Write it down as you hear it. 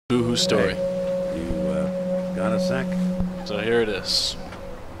Boo-hoo story. Hey, you got a sec? So here it is.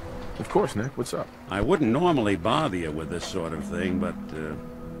 Of course, Nick. What's up? I wouldn't normally bother you with this sort of thing, but,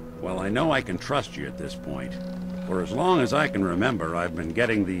 well, I know I can trust you at this point. For as long as I can remember, I've been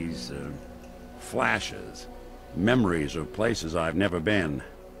getting these, flashes. Memories of places I've never been.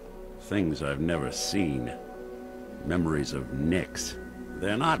 Things I've never seen. Memories of Nicks.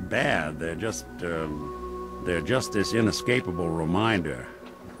 They're not bad, they're just this inescapable reminder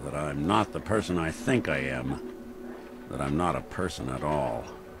that I'm not the person I think I am. That I'm not a person at all.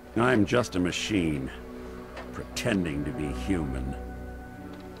 I'm just a machine, pretending to be human.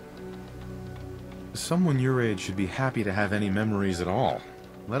 Someone your age should be happy to have any memories at all,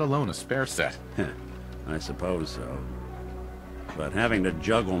 let alone a spare set. I suppose so. But having to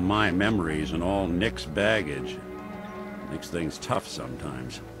juggle my memories and all Nick's baggage makes things tough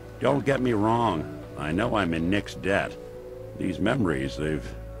sometimes. Don't get me wrong, I know I'm in Nick's debt. These memories, they've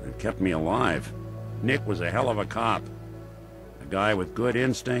kept me alive. Nick was a hell of a cop. A guy with good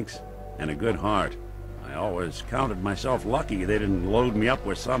instincts and a good heart. I always counted myself lucky they didn't load me up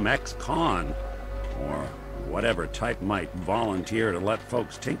with some ex-con, or whatever type might volunteer to let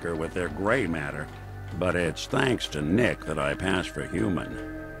folks tinker with their gray matter. But it's thanks to Nick that I pass for human.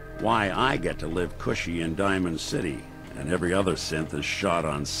 Why I get to live cushy in Diamond City, and every other synth is shot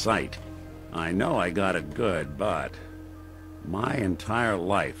on sight. I know I got it good, but my entire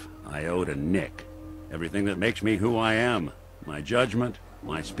life I owe to Nick. Everything that makes me who I am. My judgment,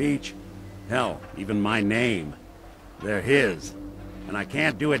 my speech, hell, even my name. They're his. And I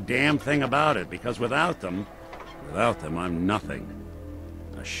can't do a damn thing about it, because without them, I'm nothing.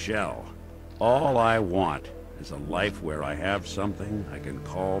 A shell. All I want is a life where I have something I can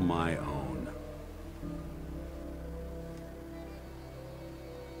call my own.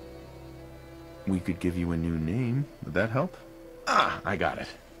 We could give you a new name. Would that help? Ah, I got it.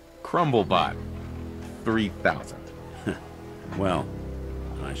 Crumblebot. 3000. Well,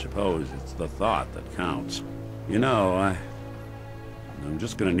 I suppose it's the thought that counts. You know, I'm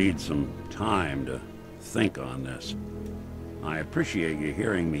just gonna need some time to think on this. I appreciate you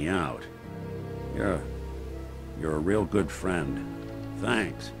hearing me out. You're a real good friend.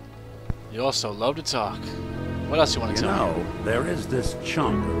 Thanks. You also love to talk. What else you want to You tell me? know, there is this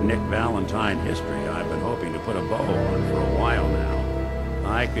chunk of Nick Valentine history I've been hoping to put a bow on for a while now.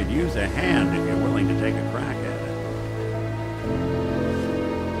 I could use a hand if you're willing to take a crack at it.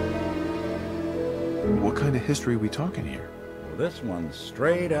 What kind of history are we talking here? Well, this one's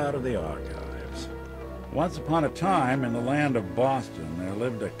straight out of the archives. Once upon a time, in the land of Boston, there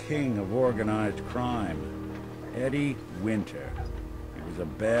lived a king of organized crime, Eddie Winter. He was a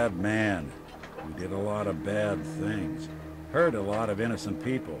bad man who did a lot of bad things, hurt a lot of innocent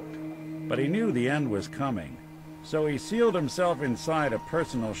people. But he knew the end was coming, so he sealed himself inside a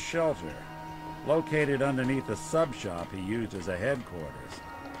personal shelter, located underneath a sub-shop he used as a headquarters.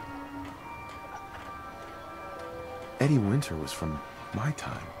 Eddie Winter was from my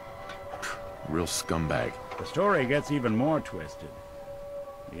time. Real scumbag. The story gets even more twisted.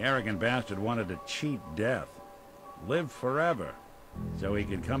 The arrogant bastard wanted to cheat death, live forever, so he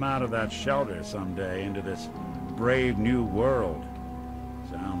could come out of that shelter someday into this brave new world.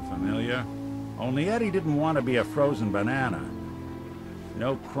 Sound familiar? Only Eddie didn't want to be a frozen banana.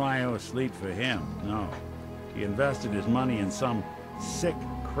 No cryo sleep for him, no. He invested his money in some sick,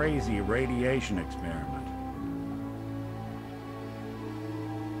 crazy radiation experiment.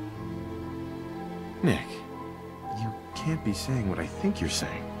 Nick, you can't be saying what I think you're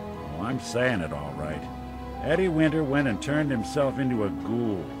saying. Oh, I'm saying it all right. Eddie Winter went and turned himself into a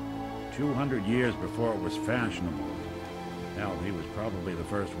ghoul 200 years before it was fashionable. Hell, he was probably the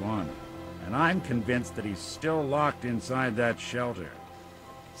first one. And I'm convinced that he's still locked inside that shelter.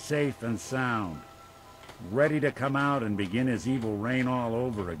 Safe and sound. Ready to come out and begin his evil reign all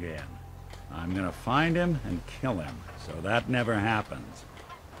over again. I'm gonna find him and kill him, so that never happens.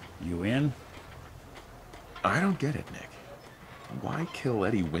 You in? I don't get it, Nick. Why kill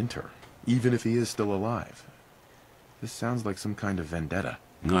Eddie Winter, even if he is still alive? This sounds like some kind of vendetta.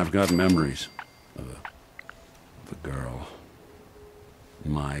 I've got memories of a girl.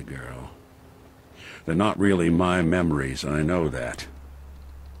 My girl. They're not really my memories, I know that.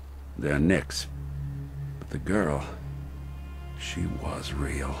 They're Nick's. But the girl, she was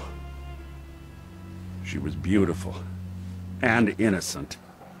real. She was beautiful and innocent,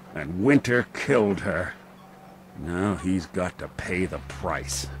 and Winter killed her. Now he's got to pay the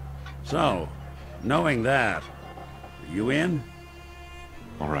price. So, knowing that, are you in?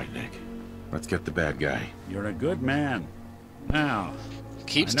 All right, Nick. Let's get the bad guy. You're a good man. Now,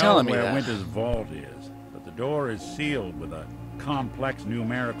 Keeps I know telling me where that. Winter's vault is, but the door is sealed with a complex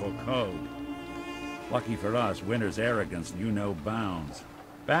numerical code. Lucky for us, Winter's arrogance knew no bounds.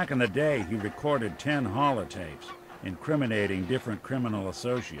 Back in the day, he recorded 10 holotapes, incriminating different criminal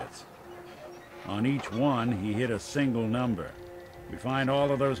associates. On each one, he hit a single number. We find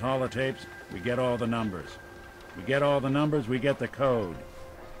all of those holotapes, we get all the numbers. We get all the numbers, we get the code.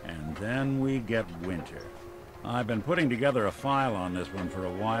 And then we get Winter. I've been putting together a file on this one for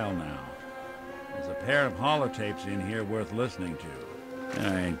a while now. There's a pair of holotapes in here worth listening to,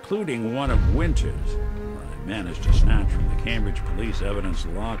 including one of Winter's. I managed to snatch from the Cambridge police evidence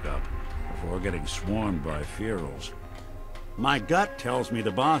lockup before getting swarmed by ferals. My gut tells me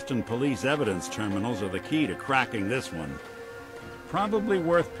the Boston police evidence terminals are the key to cracking this one. Probably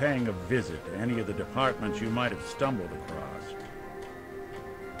worth paying a visit to any of the departments you might have stumbled across.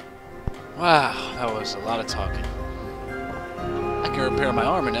 Wow, that was a lot of talking. I can repair my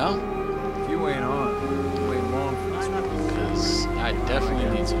armor now. If you ain't on, you ain't long for this one. Because I definitely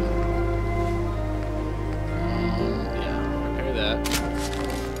need to. Yeah, repair that.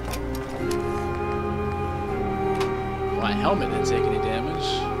 My helmet didn't take any damage.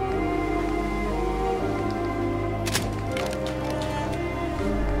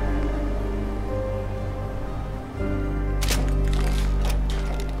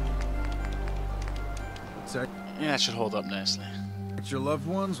 Yeah, it should hold up nicely. Protect your loved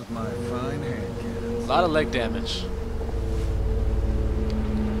ones with my fine hand cannons. A lot of leg damage.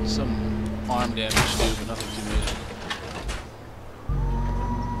 Some arm damage too, but nothing too major.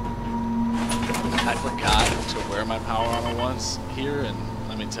 I forgot to wear my power armor once here, and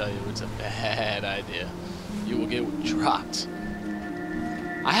let me tell you, it's a bad idea. You will get dropped.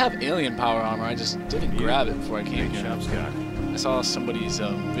 I have alien power armor, I just didn't grab it before I came here. I saw somebody's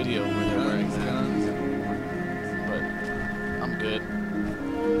video where they're wearing that. I'm good.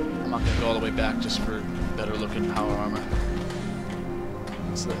 I'm not gonna go all the way back just for better looking power armor.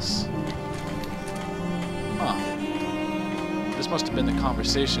 What's this? Huh. This must have been the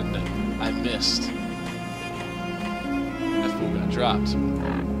conversation that I missed. That fool got dropped.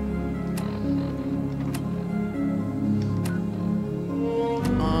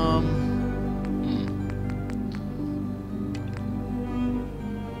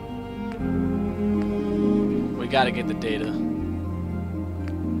 We gotta get the data.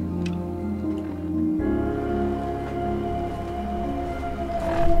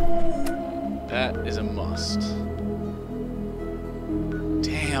 That is a must.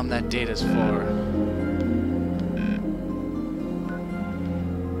 Damn, that data's far.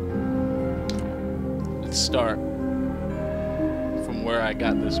 Let's start from where I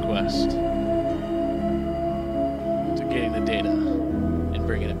got this quest to getting the data and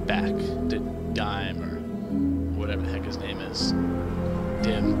bringing it back to Dime or whatever the heck his name is.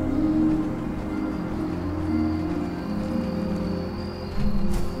 Dim.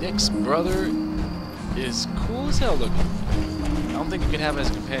 Nick's brother is cool as hell looking. I don't think you can have him as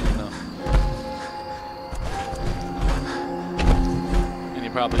a companion though. And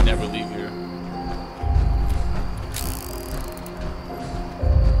he'll probably never leave here.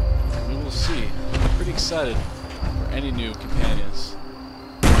 We will see. I'm pretty excited for any new companions.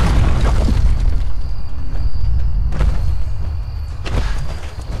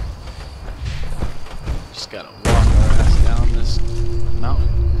 Just gotta walk our ass down this mountain.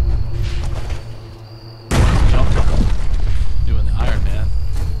 Doing the Iron Man.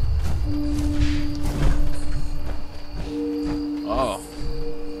 Oh,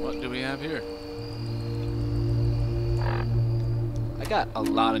 what do we have here? I got a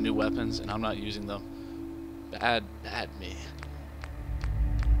lot of new weapons and I'm not using them. Bad me.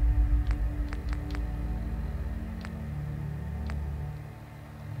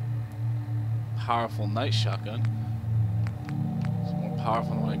 Powerful night shotgun. It's more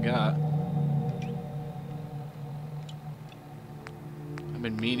powerful than what I got. I've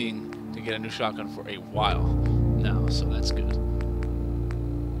been meaning to get a new shotgun for a while now, so that's good.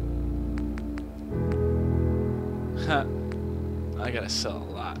 I gotta sell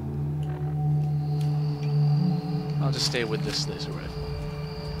a lot. I'll just stay with this laser rifle.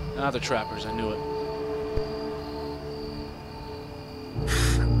 Ah, the trappers, I knew it.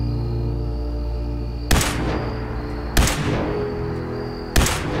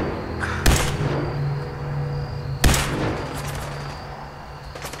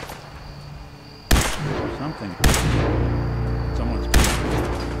 Something. Someone's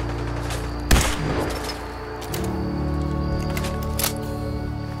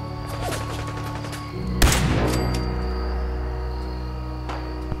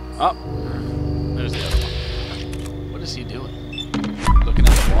Oh, there's the other one. What is he doing? Looking at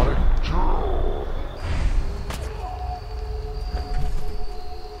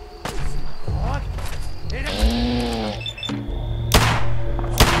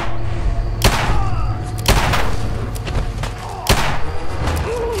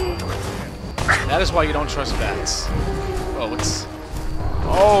That is why you don't trust bats. Oh, what's...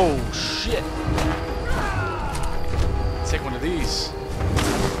 Oh, shit. Let's take one of these.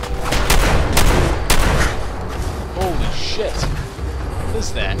 Holy shit. What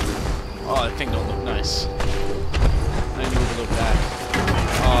is that? Oh, that thing don't look nice. I need to look back.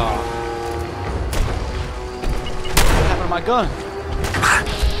 Oh. What happened to my gun?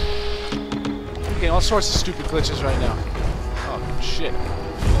 I'm getting all sorts of stupid glitches right now. Oh, shit.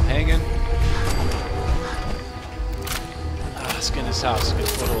 Still hanging. Let's get in this house. Get a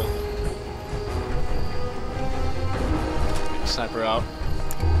foothold. Get a sniper out.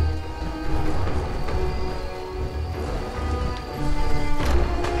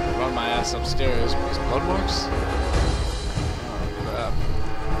 Run my ass upstairs. These blood marks? Oh, crap.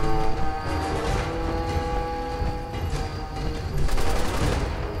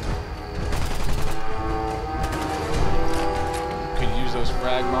 Could use those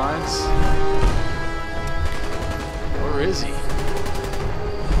frag mines. Where is he?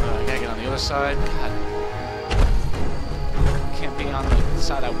 I gotta get on the other side. God. Can't be on the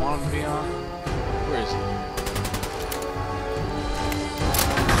side I want him to be on. Where is he?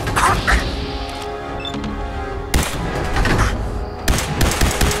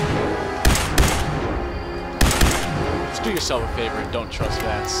 Just do yourself a favor and don't trust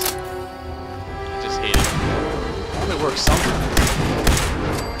bats. I just hate it. It works sometimes.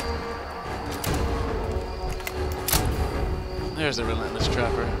 There's the relentless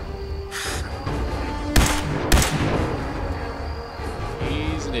trapper.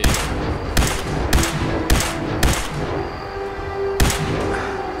 He's an idiot.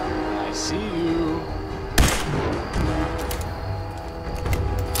 I see you.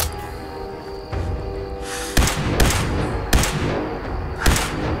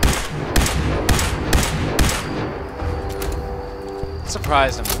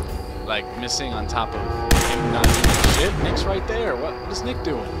 Surprised I'm like missing on top of him not doing shit. Nick's right there. What is Nick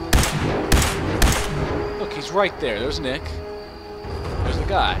doing? Look, he's right there. There's Nick. There's the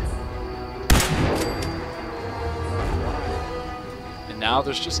guy. And now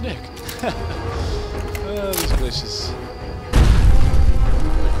there's just Nick. Oh, these glitches.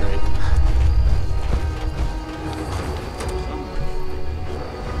 They're great.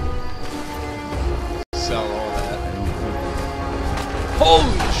 Sell all that.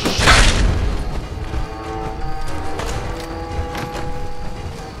 Holy shit!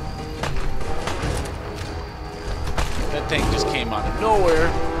 That thing just came out of nowhere,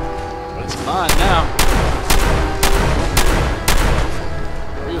 but it's mine now.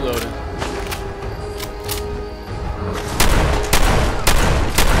 Reloading.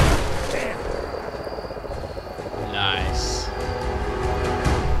 Nice.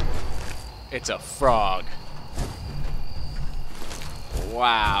 It's a frog.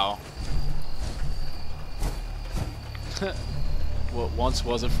 Wow. What once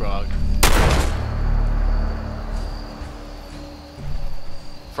was a frog.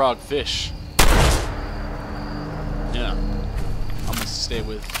 Frogfish. Yeah. I'm gonna stay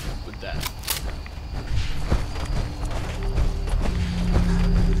with that.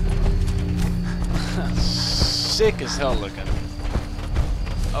 Sick as hell looking.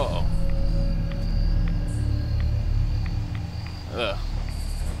 Uh-oh. Ugh.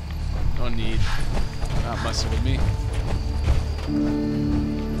 No need. Not messing with me.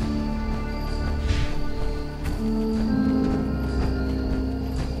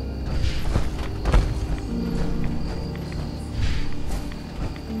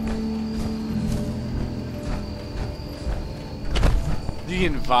 The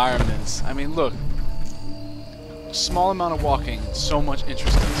environments. I mean, look. Small amount of walking, so much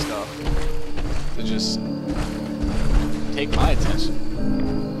interesting stuff to just take my attention.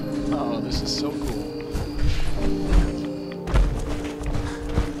 Oh, this is so cool.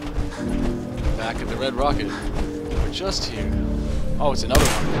 Back at the Red Rocket. We're just here. Oh, it's another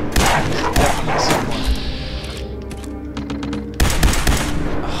one. Definitely someone.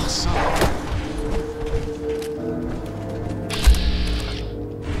 Oh, son.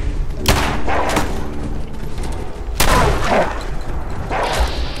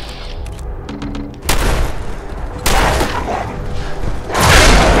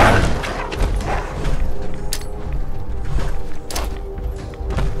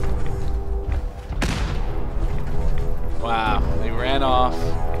 Wow, they ran off.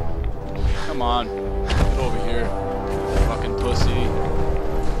 Come on, get over here, fucking pussy.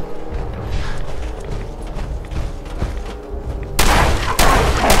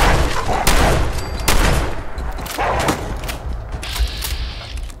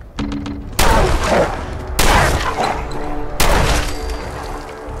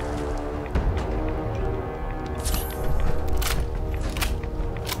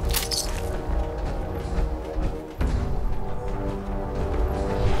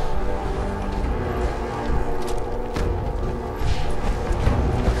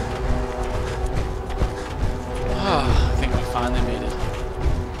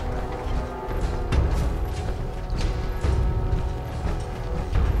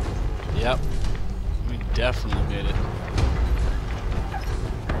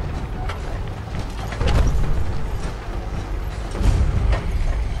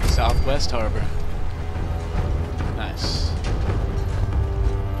 Southwest Harbor. Nice.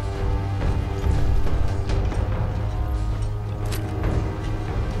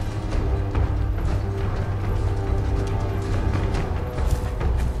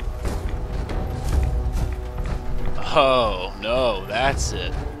 Oh, no, that's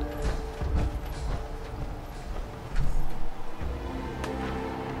it.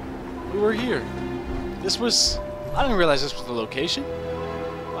 We were here. This was... I didn't realize this was the location.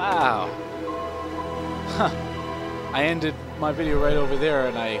 Wow. Huh. I ended my video right over there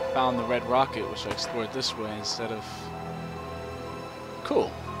and I found the red rocket, which I explored this way instead of...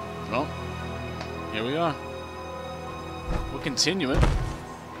 Cool. Well, here we are. We'll continue it,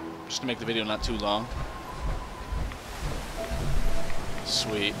 just to make the video not too long.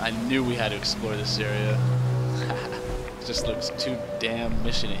 Sweet. I knew we had to explore this area. It just looks too damn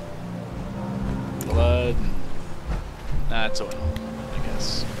missiony. Blood. Nah, it's oil, I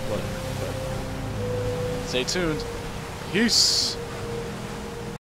guess. Whatever. But stay tuned. Peace.